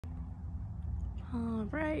All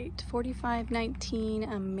right, 4519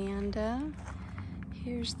 Amanda.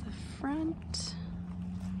 Here's the front.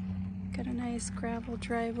 Got a nice gravel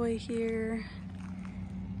driveway here.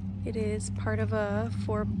 It is part of a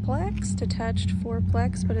fourplex, detached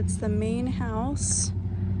fourplex, but it's the main house.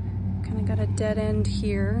 Kind of got a dead end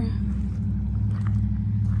here.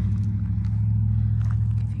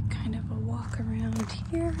 Give you kind of a walk around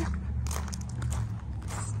here.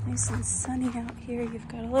 It's nice and sunny out here. You've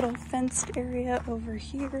got a little fenced area over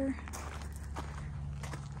here.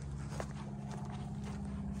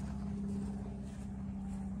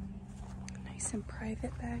 Nice and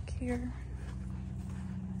private back here.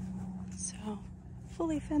 So,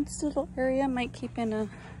 fully fenced little area. Might keep in a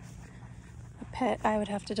pet. I would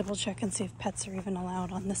have to double check and see if pets are even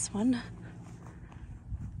allowed on this one.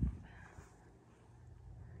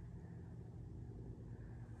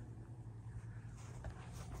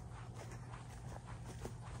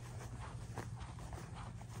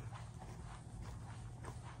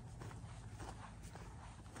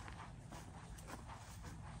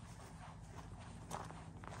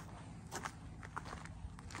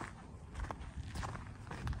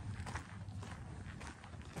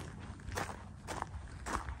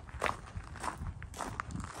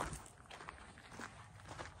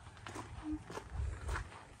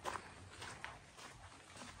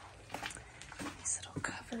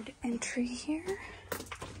 Covered entry here.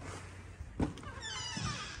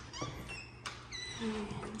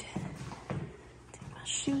 And take my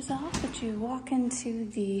shoes off, but you walk into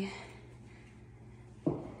the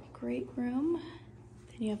great room.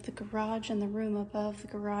 Then you have the garage and the room above the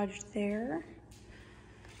garage there.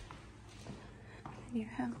 And you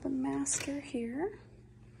have the master here.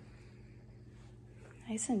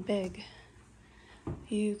 Nice and big.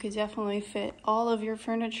 You could definitely fit all of your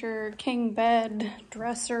furniture, king bed,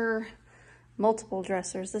 dresser, multiple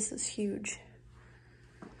dressers. This is huge.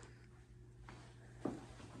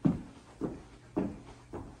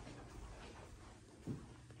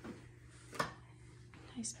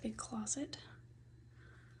 Nice big closet.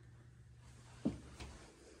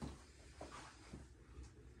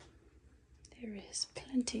 There is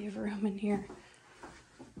plenty of room in here.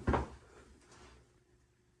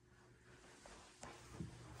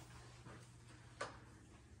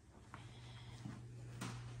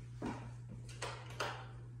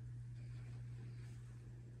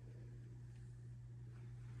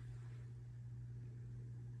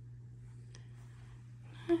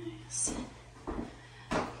 Nice.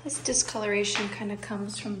 This discoloration kind of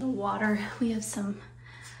comes from the water. We have some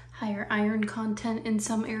higher iron content in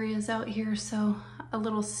some areas out here, so a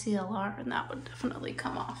little CLR and that would definitely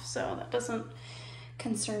come off. So that doesn't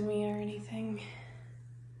concern me or anything.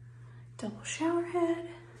 Double shower head.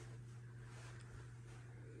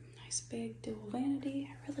 Nice big dual vanity.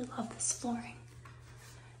 I really love this flooring.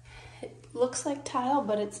 It looks like tile,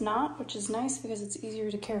 but it's not, which is nice because it's easier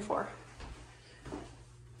to care for.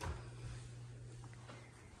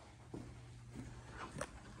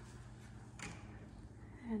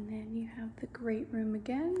 And then you have the great room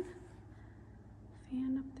again.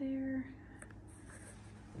 Fan up there.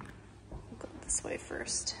 We'll go this way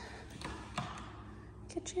first.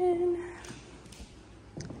 Kitchen.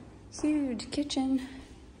 Huge kitchen.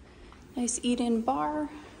 Nice eat-in bar.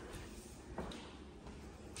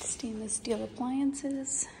 Stainless steel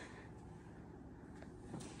appliances.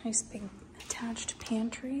 Nice big attached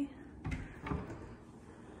pantry.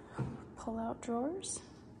 Pull-out drawers.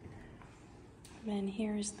 And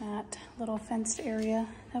here's that little fenced area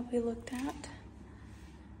that we looked at.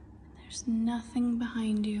 There's nothing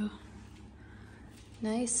behind you.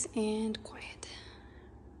 Nice and quiet.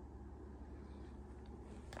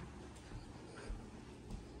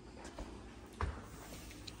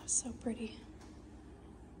 That's so pretty.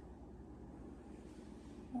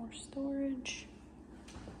 More storage.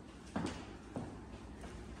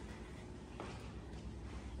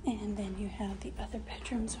 And then you have the other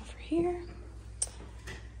bedrooms over here.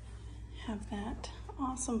 Have that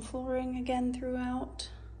awesome flooring again throughout.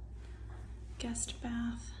 Guest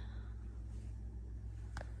bath.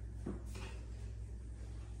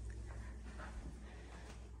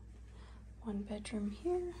 One bedroom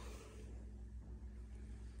here.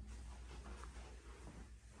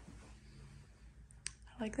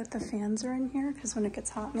 I like that the fans are in here because when it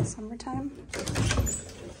gets hot in the summertime.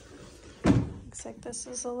 Looks like this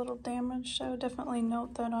is a little damaged. I would definitely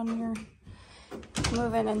note that on your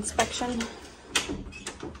move-in inspection.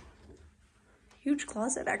 Huge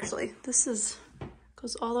closet, actually. This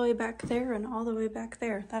goes all the way back there and all the way back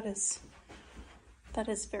there. That is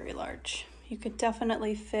very large. You could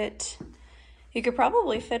definitely fit, you could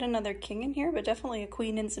probably fit another king in here, but definitely a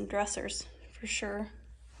queen and some dressers for sure.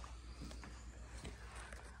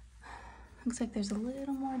 Looks like there's a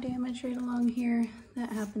little more damage right along here.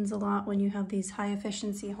 That happens a lot when you have these high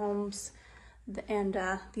efficiency homes and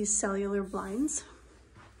these cellular blinds.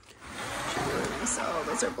 Really nice. Oh,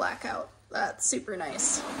 those are blackout. That's super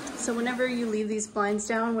nice. So whenever you leave these blinds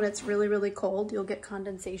down, when it's really, really cold, you'll get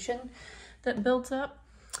condensation that builds up.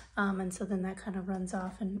 And so then that kind of runs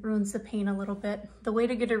off and ruins the paint a little bit. The way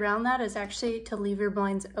to get around that is actually to leave your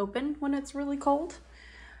blinds open when it's really cold.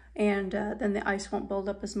 And then the ice won't build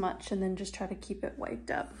up as much, and then just try to keep it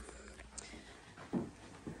wiped up.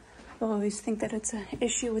 People always think that it's an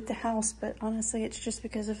issue with the house, but honestly it's just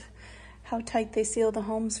because of how tight they seal the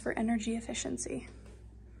homes for energy efficiency.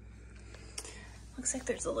 Looks like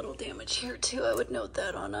there's a little damage here too. I would note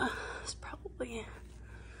that on it's probably,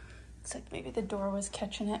 looks like maybe the door was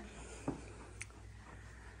catching it.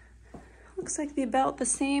 Looks like about the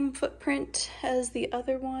same footprint as the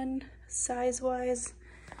other one, size-wise.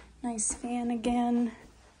 Nice fan again.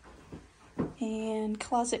 And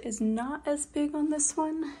closet is not as big on this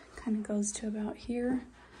one. Kind of goes to about here,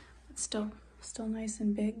 but still nice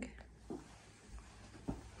and big.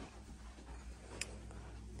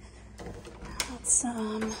 Got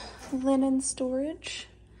some linen storage.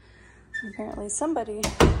 Apparently somebody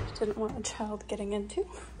didn't want a child getting into.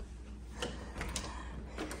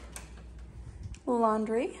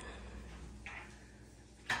 Laundry.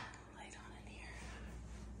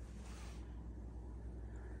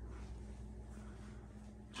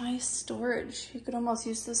 Nice storage. You could almost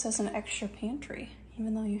use this as an extra pantry,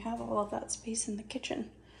 even though you have all of that space in the kitchen.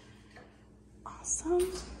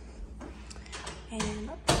 Awesome. And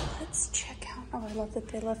let's check out, oh, I love that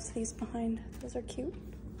they left these behind. Those are cute.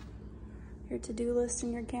 Your to-do list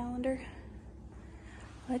and your calendar.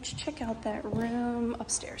 Let's check out that room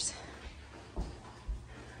upstairs.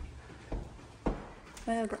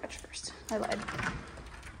 The garage first. I lied.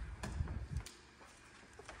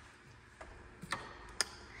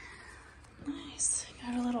 Nice.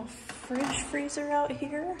 Got a little fridge freezer out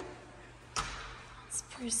here. It's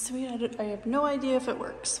pretty sweet. I have no idea if it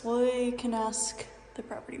works. We can ask the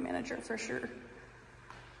property manager for sure.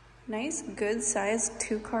 Nice, good sized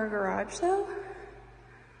 2-car garage though.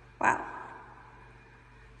 Wow.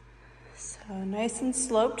 So nice and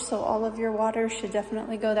sloped, so all of your water should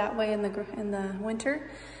definitely go that way in the winter.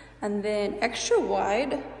 And then extra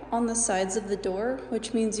wide on the sides of the door,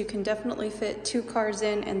 which means you can definitely fit 2 cars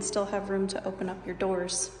in and still have room to open up your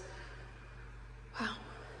doors. Wow.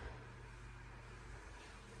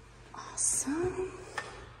 Awesome.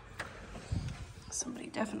 Somebody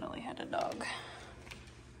definitely had a dog.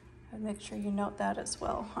 And make sure you note that as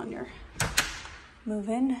well on your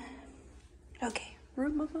move-in. Okay,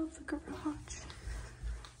 room above the garage.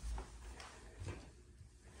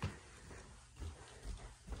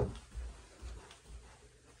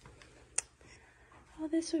 Oh,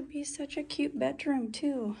 this would be such a cute bedroom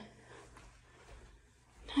too.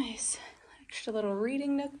 Nice. Extra little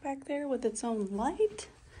reading nook back there with its own light.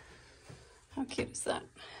 How cute is that?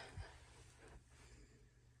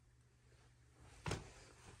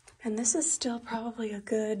 And this is still probably a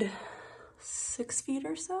good 6 feet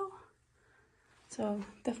or so. So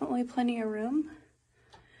definitely plenty of room.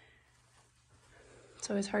 It's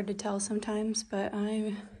always hard to tell sometimes, but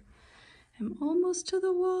I am almost to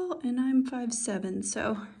the wall and I'm 5'7",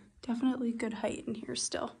 so definitely good height in here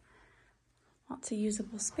still. Lots of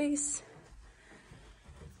usable space.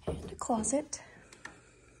 And a closet.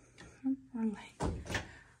 Oh, wrong way.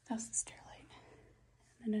 That's the stair light.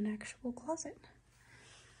 And an actual closet.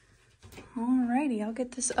 Alrighty, I'll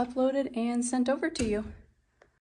get this uploaded and sent over to you.